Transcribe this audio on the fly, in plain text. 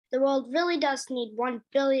The world really does need 1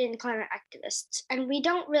 billion climate activists, and we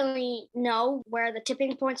don't really know where the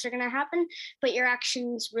tipping points are going to happen, but your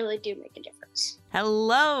actions really do make a difference.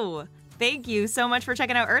 Hello! Thank you so much for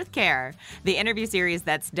checking out Earth Care, the interview series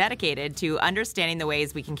that's dedicated to understanding the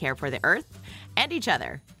ways we can care for the Earth and each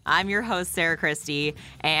other. I'm your host, Sarah Christie,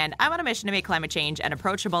 and I'm on a mission to make climate change an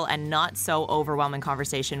approachable and not so overwhelming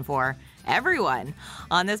conversation for everyone.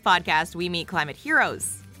 On this podcast, we meet climate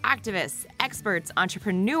heroes, activists, experts,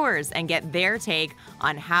 entrepreneurs, and get their take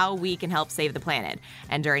on how we can help save the planet.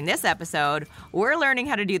 And during this episode, we're learning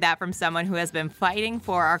how to do that from someone who has been fighting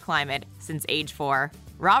for our climate since age 4,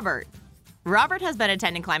 Robert. Robert has been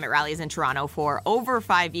attending climate rallies in Toronto for over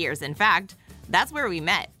 5 years. In fact, that's where we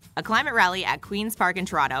met. A climate rally at Queen's Park in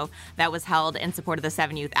Toronto that was held in support of the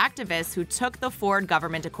 7 youth activists who took the Ford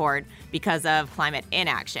government to court because of climate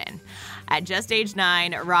inaction. At just age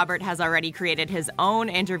 9, Robert has already created his own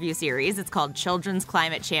interview series. It's called Children's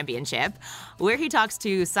Climate Championship, where he talks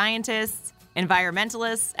to scientists,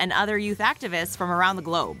 environmentalists, and other youth activists from around the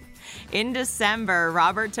globe. In December,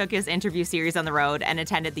 Robert took his interview series on the road and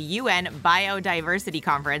attended the UN Biodiversity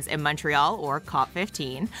Conference in Montreal, or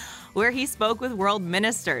COP15, where he spoke with world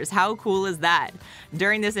ministers. How cool is that?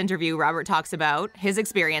 During this interview, Robert talks about his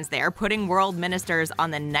experience there, putting world ministers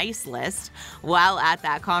on the nice list while at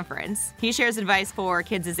that conference. He shares advice for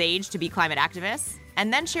kids his age to be climate activists,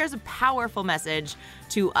 and then shares a powerful message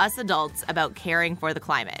to us adults about caring for the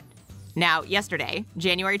climate. Now, yesterday,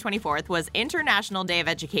 January 24th, was International Day of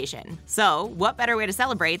Education. So, what better way to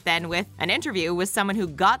celebrate than with an interview with someone who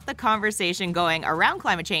got the conversation going around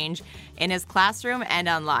climate change in his classroom and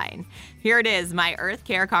online. Here it is, my Earth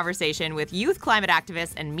Care conversation with youth climate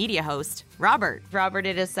activist and media host, Robert. Robert,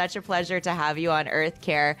 it is such a pleasure to have you on Earth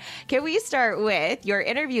Care. Can we start with your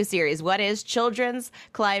interview series? What is Children's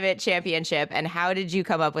Climate Championship, and how did you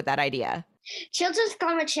come up with that idea? Children's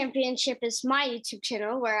Climate Championship is my YouTube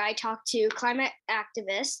channel where I talk to climate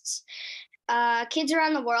activists, kids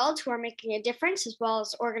around the world who are making a difference, as well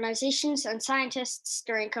as organizations and scientists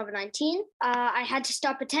during COVID-19. I had to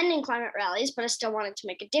stop attending climate rallies, but I still wanted to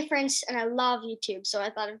make a difference, and I love YouTube, so I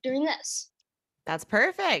thought of doing this. That's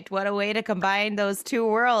perfect. What a way to combine those two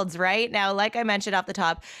worlds, right? Now, like I mentioned off the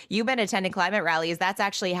top, you've been attending climate rallies. That's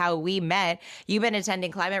actually how we met. You've been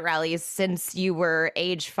attending climate rallies since you were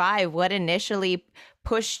age 5. What initially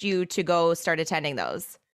pushed you to go start attending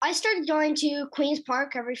those? I started going to Queen's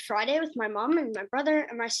Park every Friday with my mom and my brother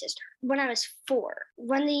and my sister when I was 4.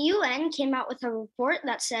 When the UN came out with a report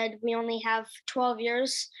that said we only have 12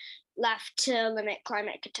 years left to limit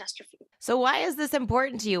climate catastrophe. So why is this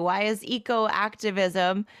important to you? Why is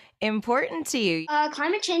eco-activism important to you?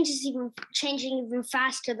 Climate change is changing even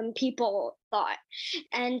faster than people thought,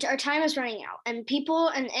 and our time is running out, and people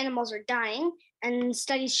and animals are dying, and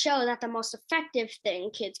studies show that the most effective thing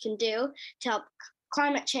kids can do to help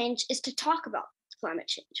climate change is to talk about climate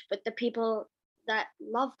change with the people that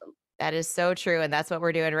love them. That is so true. And that's what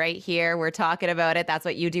we're doing right here. We're talking about it. That's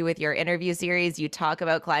what you do with your interview series. You talk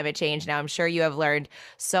about climate change. Now, I'm sure you have learned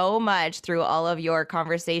so much through all of your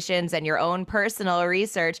conversations and your own personal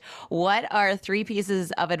research. What are 3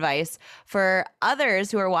 pieces of advice for others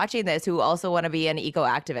who are watching this who also want to be an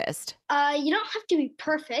eco-activist? You don't have to be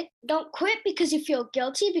perfect. Don't quit because you feel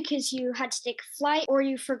guilty because you had to take a flight or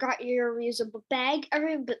you forgot your reusable bag.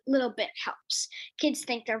 Every little bit helps. Kids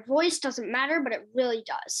think their voice doesn't matter, but it really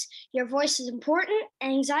does. Your voice is important.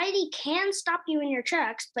 Anxiety can stop you in your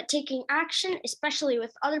tracks, but taking action, especially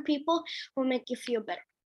with other people, will make you feel better.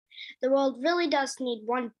 The world really does need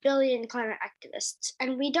 1 billion climate activists,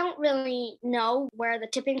 and we don't really know where the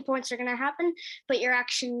tipping points are going to happen, but your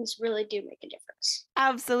actions really do make a difference.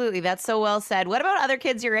 Absolutely. That's so well said. What about other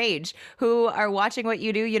kids your age who are watching what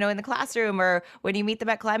you do, in the classroom or when you meet them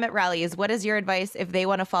at climate rallies? What is your advice if they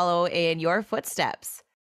want to follow in your footsteps?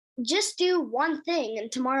 Just do one thing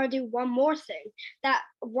and tomorrow do one more thing. That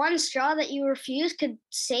one straw that you refuse could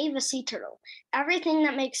save a sea turtle. Everything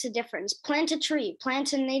that makes a difference. Plant a tree,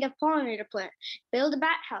 plant a native pollinator plant, build a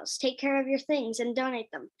bat house, take care of your things and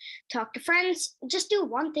donate them. Talk to friends, just do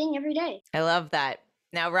one thing every day. I love that.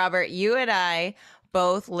 Now, Robert, you and I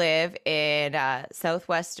both live in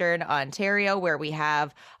southwestern Ontario, where we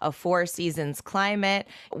have a 4 seasons climate.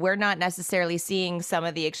 We're not necessarily seeing some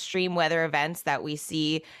of the extreme weather events that we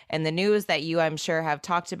see in the news that you, I'm sure, have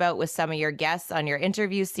talked about with some of your guests on your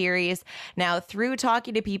interview series. Now, through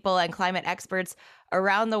talking to people and climate experts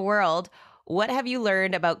around the world, what have you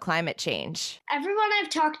learned about climate change? Everyone I've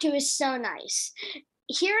talked to is so nice.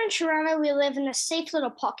 Here in Toronto, we live in a safe little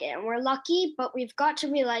pocket, and we're lucky, but we've got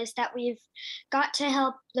to realize that we've got to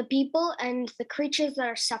help the people and the creatures that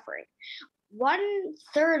are suffering. One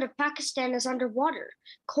third of Pakistan is underwater.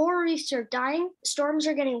 Coral reefs are dying, storms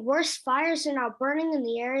are getting worse, fires are now burning in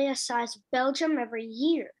the area size of Belgium every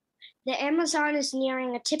year. The Amazon is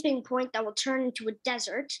nearing a tipping point that will turn into a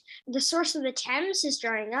desert. The source of the Thames is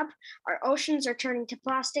drying up. Our oceans are turning to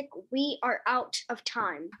plastic. We are out of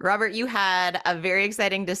time. Robert, you had a very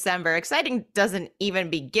exciting December. Exciting doesn't even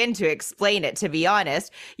begin to explain it, to be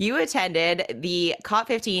honest. You attended the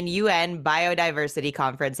COP15 UN Biodiversity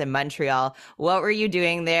Conference in Montreal. What were you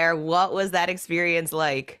doing there? What was that experience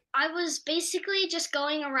like? I was basically just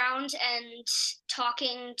going around and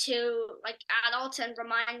talking to like adults and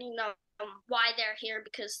reminding them why they're here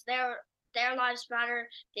because their lives matter,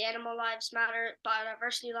 the animal lives matter,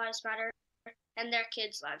 biodiversity lives matter, and their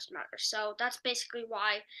kids' lives matter. So that's basically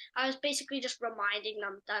why I was basically just reminding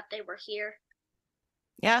them that they were here.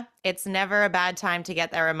 Yeah, it's never a bad time to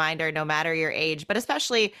get that reminder, no matter your age, but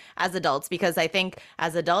especially as adults, because I think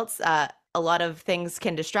as adults, a lot of things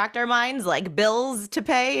can distract our minds, like bills to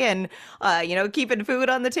pay and, keeping food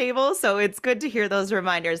on the table. So it's good to hear those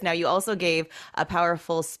reminders. Now, you also gave a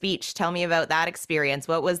powerful speech. Tell me about that experience.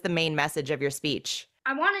 What was the main message of your speech?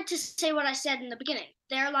 I wanted to say what I said in the beginning.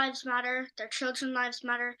 Their lives matter, their children's lives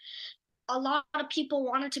matter. A lot of people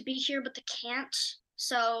wanted to be here, but they can't.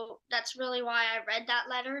 So that's really why I read that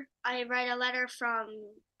letter. I read a letter from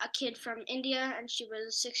a kid from India, and she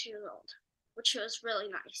was 6 years old, which was really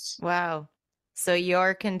nice. Wow. So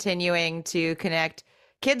you're continuing to connect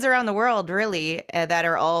kids around the world, really, that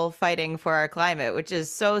are all fighting for our climate, which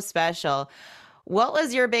is so special. What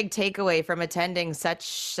was your big takeaway from attending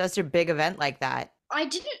such a big event like that? I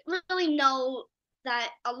didn't really know that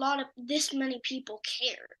a lot of this many people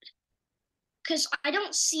cared because I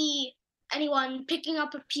don't see anyone picking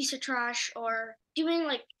up a piece of trash or doing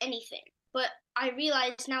like anything. But I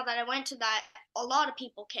realize now that I went to that, a lot of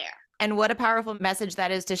people care. And what a powerful message that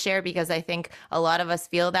is to share, because I think a lot of us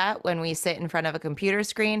feel that when we sit in front of a computer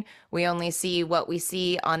screen, we only see what we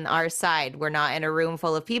see on our side. We're not in a room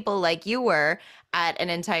full of people like you were at an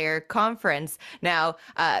entire conference. Now,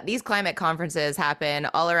 these climate conferences happen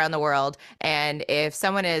all around the world. And if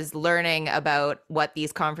someone is learning about what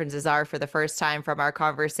these conferences are for the first time from our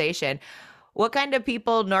conversation, what kind of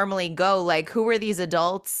people normally go? Like, who were these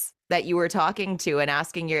adults that you were talking to and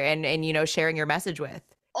asking and sharing your message with?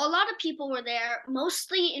 A lot of people were there,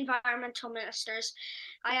 mostly environmental ministers.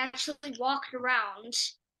 I actually walked around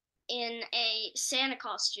in a Santa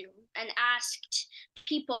costume and asked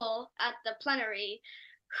people at the plenary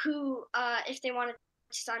who, if they wanted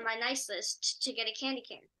to sign my nice list to get a candy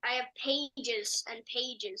cane. I have pages and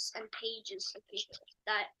pages and pages of people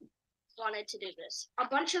that wanted to do this. A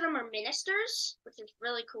bunch of them are ministers, which is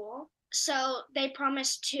really cool. So they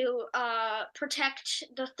promised to protect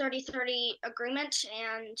the 30-30 agreement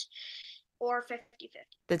or 50-50.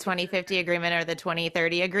 The 2050 agreement or the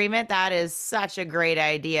 2030 agreement? That is such a great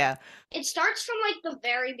idea. It starts from like the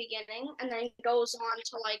very beginning and then goes on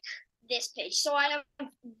to like this page. So I have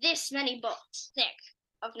this many books thick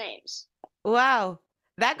of names. Wow.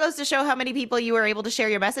 That goes to show how many people you were able to share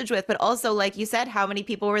your message with, but also, like you said, how many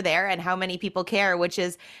people were there and how many people care, which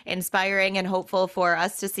is inspiring and hopeful for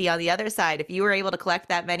us to see on the other side. If you were able to collect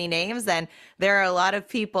that many names, then there are a lot of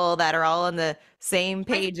people that are all on the same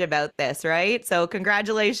page about this, right? So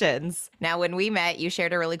congratulations. Now, when we met, you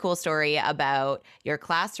shared a really cool story about your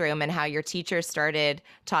classroom and how your teacher started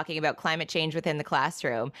talking about climate change within the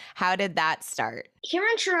classroom. How did that start? Here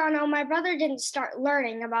in Toronto, my brother didn't start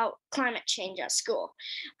learning about climate change at school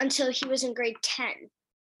until he was in grade 10.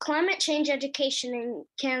 Climate change education in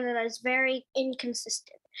Canada is very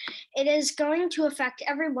inconsistent. It is going to affect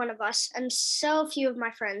every one of us, and so few of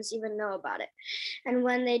my friends even know about it. And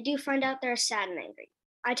when they do find out, they're sad and angry.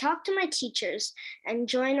 I talked to my teachers and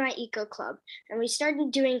joined my eco club, and we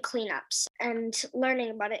started doing cleanups and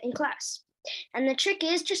learning about it in class. And the trick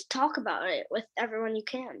is just talk about it with everyone you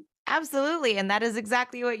can. Absolutely. And that is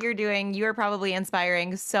exactly what you're doing. You are probably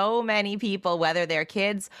inspiring so many people, whether they're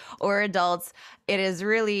kids or adults. It is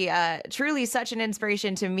really, truly such an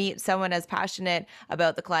inspiration to meet someone as passionate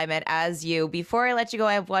about the climate as you. Before I let you go,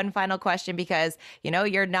 I have one final question because,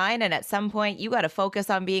 you're 9 and at some point you got to focus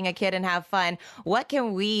on being a kid and have fun. What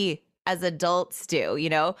can we as adults do?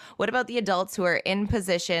 What about the adults who are in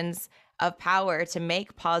positions of power to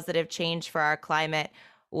make positive change for our climate?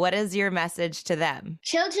 What is your message to them?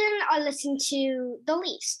 Children are listening to the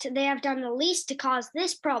least. They have done the least to cause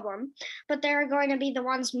this problem, but they're going to be the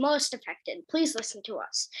ones most affected. Please listen to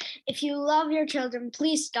us. If you love your children,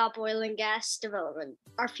 please stop oil and gas development.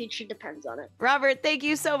 Our future depends on it. Robert, thank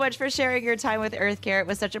you so much for sharing your time with Earth Care. It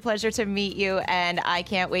was such a pleasure to meet you, and I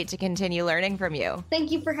can't wait to continue learning from you. Thank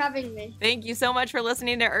you for having me. Thank you so much for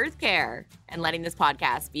listening to Earth Care and letting this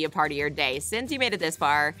podcast be a part of your day. Since you made it this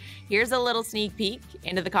far, here's a little sneak peek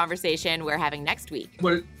into the conversation we're having next week.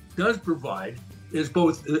 What it does provide is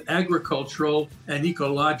both agricultural and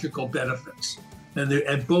ecological benefits,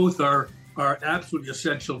 and both are absolutely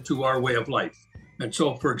essential to our way of life. And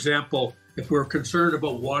so, for example, if we're concerned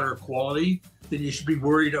about water quality, then you should be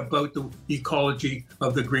worried about the ecology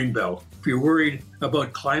of the greenbelt. If you're worried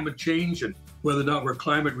about climate change and whether or not we're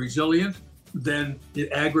climate resilient, then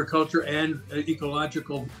agriculture and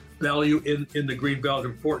ecological value in the greenbelt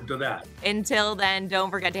important to that. Until then,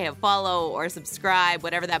 don't forget to hit follow or subscribe,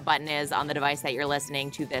 whatever that button is on the device that you're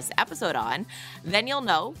listening to this episode on. Then you'll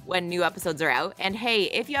know when new episodes are out. And hey,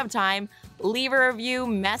 if you have time, leave a review,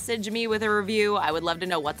 message me with a review. I would love to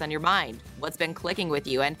know what's on your mind, what's been clicking with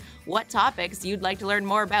you, and what topics you'd like to learn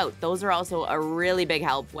more about. Those are also a really big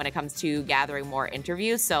help when it comes to gathering more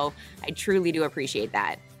interviews, so I truly do appreciate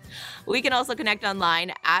that. We can also connect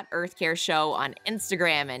online at Earth Care Show on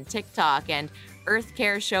Instagram and TikTok, and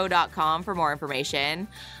earthcareshow.com for more information.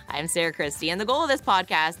 I'm Sarah Christie, and the goal of this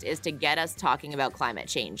podcast is to get us talking about climate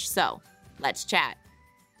change. So let's chat.